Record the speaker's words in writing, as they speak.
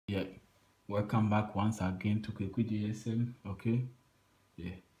Yeah, welcome back once again to KQDSM. Okay,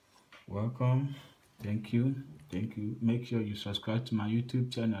 yeah, welcome. Thank you. Make sure you subscribe to my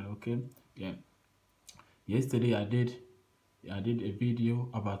YouTube channel. Okay, yeah. Yesterday I did a video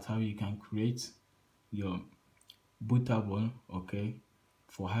about how you can create your bootable. Okay,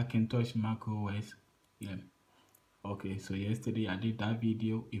 for Hackintosh macOS. Yeah. Okay, so yesterday I did that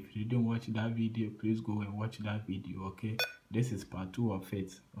video. If you didn't watch that video, please go and watch that video. Okay, this is part 2 of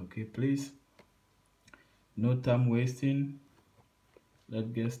it. Okay, please, no time wasting, let's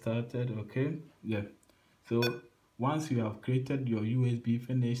get started. Okay, yeah. So once you have created your USB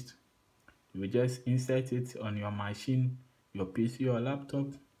finished, you just insert it on your machine, your PC or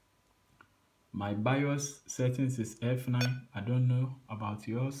laptop. My BIOS settings is F9. I don't know about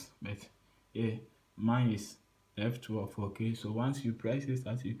yours, but yeah, mine is F12. Okay, so once you press it,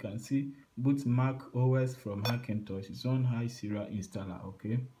 as you can see, boot Mac OS from Hackintosh Zone High Sierra installer.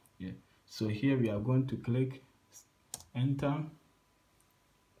 Okay, yeah. So here we are going to click enter.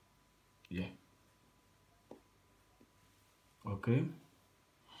 Yeah. Okay.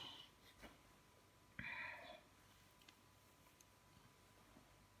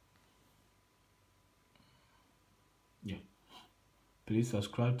 Yeah. Please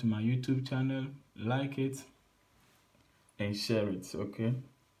subscribe to my YouTube channel, like it, and share it. Okay.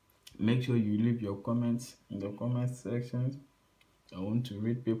 Make sure you leave your comments in the comment section. I want to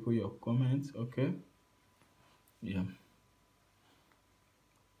read your comments. Okay. Yeah.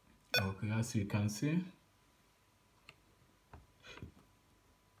 Okay. As you can see.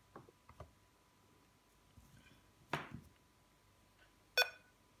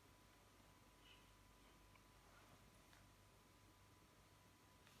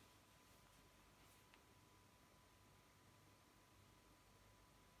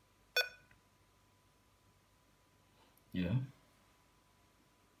 Yeah.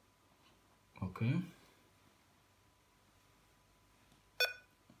 Okay.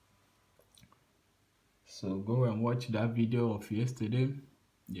 So go and watch that video of yesterday.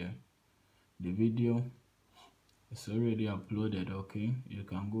 Yeah. The video is already uploaded. Okay. You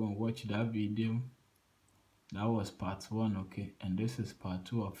can go and watch that video. That was part 1. Okay. And this is part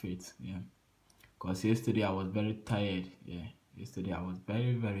 2 of it. Yeah. Because yesterday I was very tired. Yeah. Yesterday I was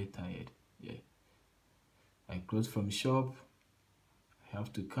very tired. Yeah. I closed from shop. I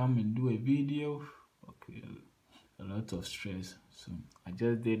have to come and do a video. Okay. A lot of stress. So I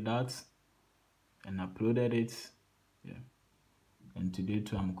just did that and uploaded it. Yeah. And today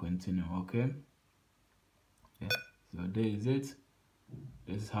too I'm continuing. Okay. Yeah. So there is it.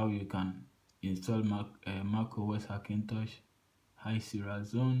 This is how you can install Mac OS Hackintosh High Sierra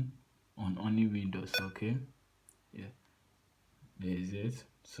Zone on only Windows. Okay. Yeah. There is it.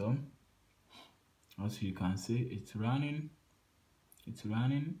 So as you can see, it's running.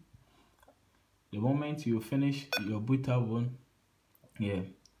 The moment you finish your bootable, yeah,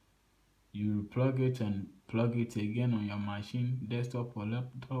 you plug it and plug it again on your machine, desktop or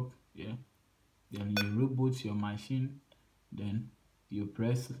laptop. Yeah. Then you reboot your machine. Then you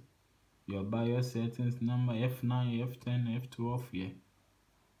press your BIOS settings number F9, F10, F12. Yeah.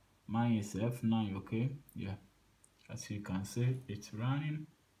 Mine is F9. Okay. Yeah. As you can see, it's running.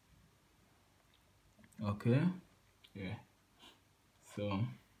 Okay. Yeah. So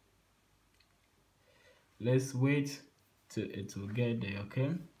let's wait till it will get there.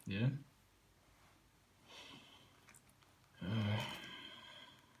 Okay. Yeah.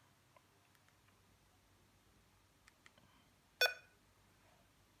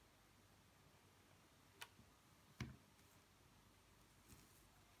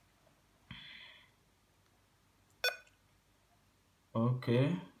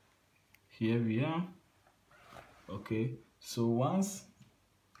 Okay. Here we are. Okay. So once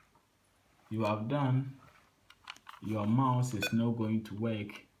you have done, your mouse is not going to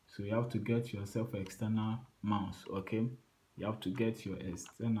work. So you have to get yourself external mouse. Okay. You have to get your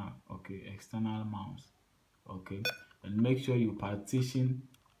external mouse. Okay. And make sure you partition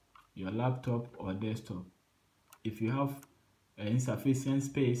your laptop or desktop. If you have insufficient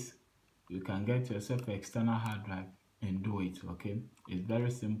space, you can get yourself an external hard drive and do it. Okay, it's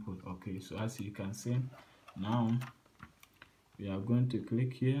very simple. Okay, so as you can see, now we are going to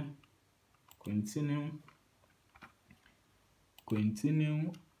click here, continue,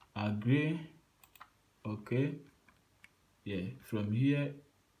 agree. Okay, yeah, from here,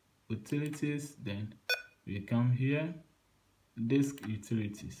 utilities, then we come here, disk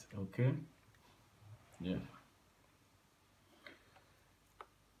utilities. Okay, yeah.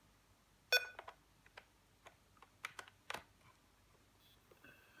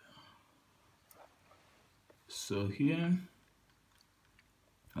 So here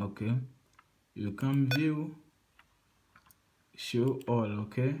Okay, you come view, show all.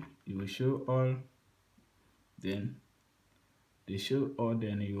 Okay, you will show all, then they show all,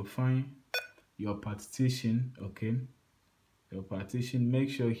 then you will find your partition. Okay, your partition, make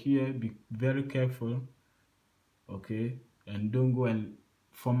sure here, be very careful. Okay, and don't go and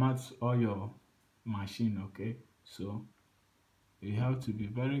format all your machine. Okay, so you have to be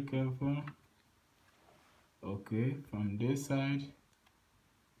very careful. Okay, from this side.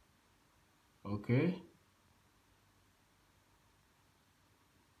 Okay,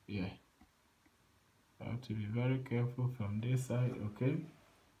 yeah, you have to be very careful from this side. Okay,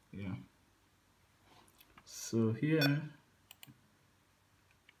 yeah, so here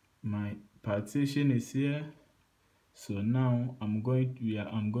my partition is here. So now I'm going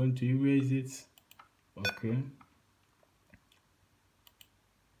to erase it. Okay,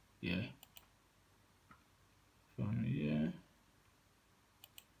 yeah, from here.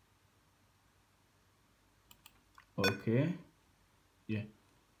 Okay, yeah,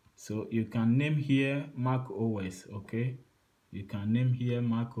 so you can name here Mac OS. Okay, you can name here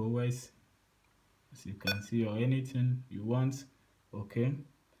Mac OS, as you can see, or anything you want. Okay,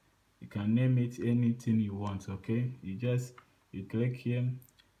 you can name it anything you want. Okay, you click here,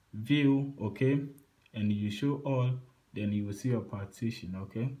 view. Okay, and you show all, then you will see your partition.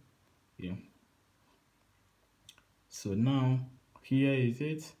 Okay, yeah, so now here is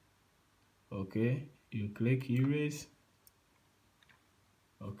it. Okay, you click erase.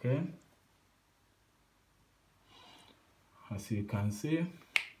 Okay, as you can see,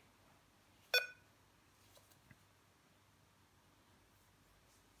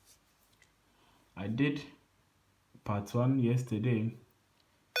 I did part 1 yesterday.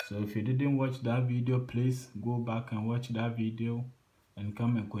 So if you didn't watch that video, please go back and watch that video and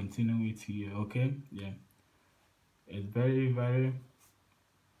come and continue it here. Okay, yeah, it's very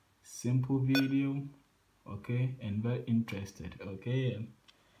simple video. Okay, and very interested. Okay, yeah.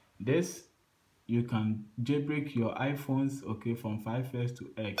 This, you can jailbreak your iPhones. Okay, from 5S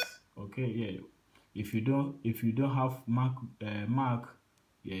to X. Okay, yeah, if you don't have Mac,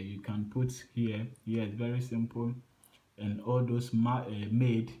 yeah, you can put here. It's very simple. And all those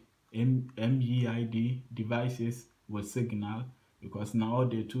made MEID devices with Signal, because now all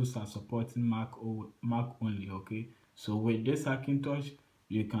the tools are supporting Mac only. Okay, so with this Hackintosh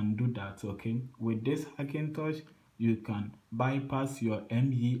you can do that. Okay, with this Hackintosh you can bypass your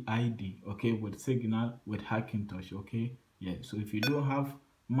MEID. Okay, with Signal, with Hackintosh. Okay, yeah, so if you don't have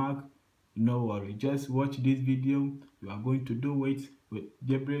Mac, no worry, just watch this video. You are going to do it with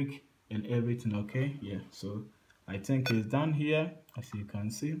jailbreak and everything. Okay, yeah, so I think it's done here, as you can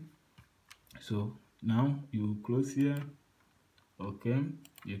see. So now you close here. Okay,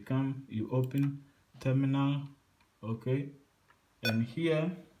 you open terminal. Okay, and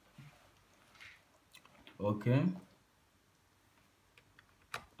here, okay,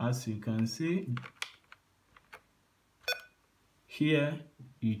 as you can see here,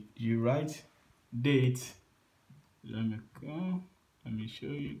 you write date. Let me show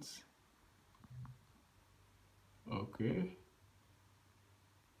you it. Okay,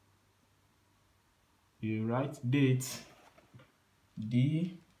 you write date,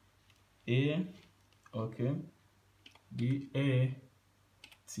 D-A, okay, D-A-T-E,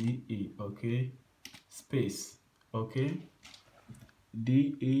 okay, space, okay,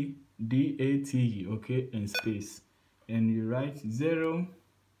 D-A-T-E, okay, and space, and you write 0,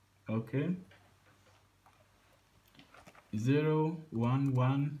 okay, 0, 1,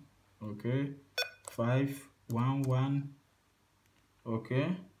 1, okay, 5, 1, 1,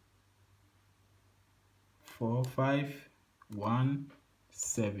 okay, 4, 5, 1,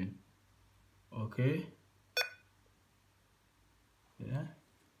 7, okay, yeah,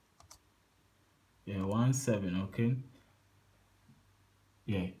 1, 7, okay,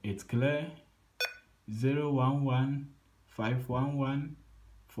 yeah, it's clear. 0, 1, 1, 5, 1, 1,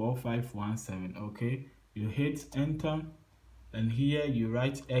 4, 5, 1, 7, okay, you hit enter, and here you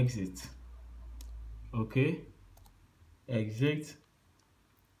write exit. Okay, exit,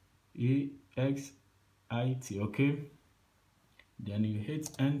 EXIT. Okay, then you hit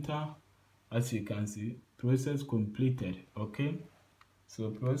enter. As you can see, process completed. Okay,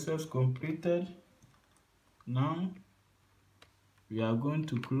 so process completed. Now we are going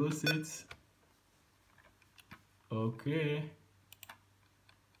to close it. Okay,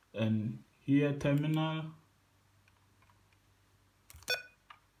 and here terminal.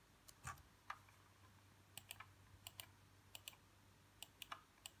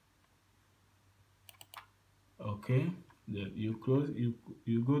 Okay, then you close, you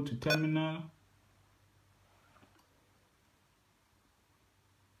go to terminal.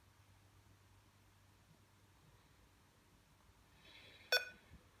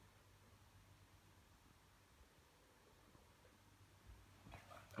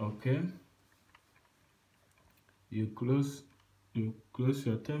 Okay, you close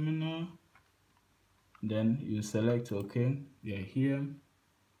your terminal, then you select okay. Yeah, here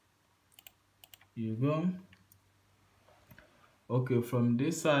you go. Okay, from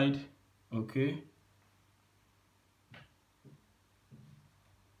this side, okay,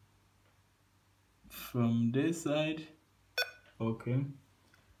 from this side, okay,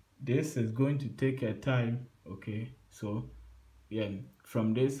 this is going to take a time. Okay, so yeah,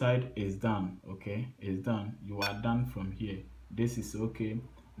 from this side is done. Okay, it's done. You are done from here. This is okay.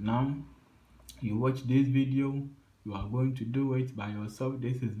 Now you watch this video, you are going to do it by yourself.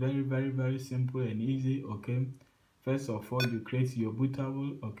 This is very simple and easy. Okay, first of all, you create your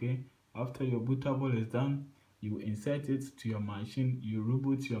bootable. Okay, after your bootable is done, you insert it to your machine, you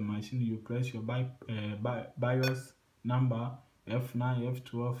reboot your machine, you press your BIOS number, F9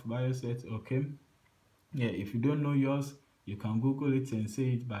 F12 BIOS set. Okay, yeah, if you don't know yours, you can Google it and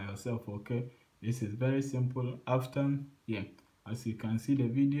say it by yourself. Okay, this is very simple. After, yeah, as you can see the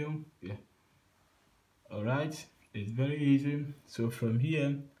video, yeah, all right, it's very easy. So from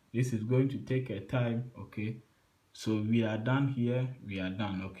here, this is going to take a time. Okay, so we are done here, we are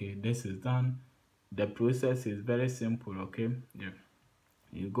done. Okay, this is done. The process is very simple. Okay, yeah,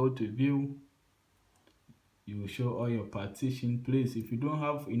 you go to view, you will show all your partition. Please, if you don't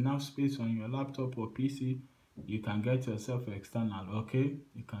have enough space on your laptop or PC, you can get yourself external. Okay,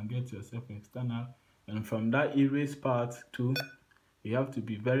 you can get yourself external, and from that erase part too, you have to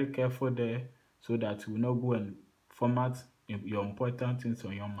be very careful there so that you will not go and format your important things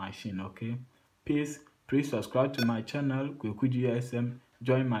on your machine. Okay, please subscribe to my channel GSM,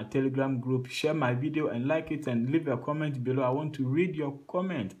 join my Telegram group, share my video and like it, and leave a comment below. I want to read your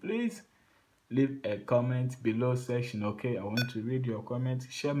comment. Please leave a comment below section. Okay, I want to read your comment.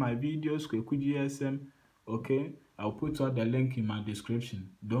 Share my videos GSM. Okay, I'll put all the link in my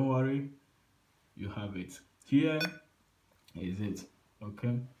description. Don't worry, you have it. Here is it.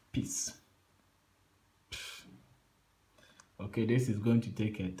 Okay, peace. Okay, this is going to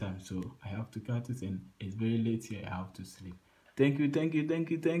take a time, so I have to cut it, and it's very late here. I have to sleep. Thank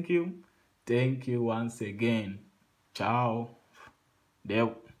you once again. Ciao.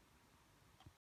 There.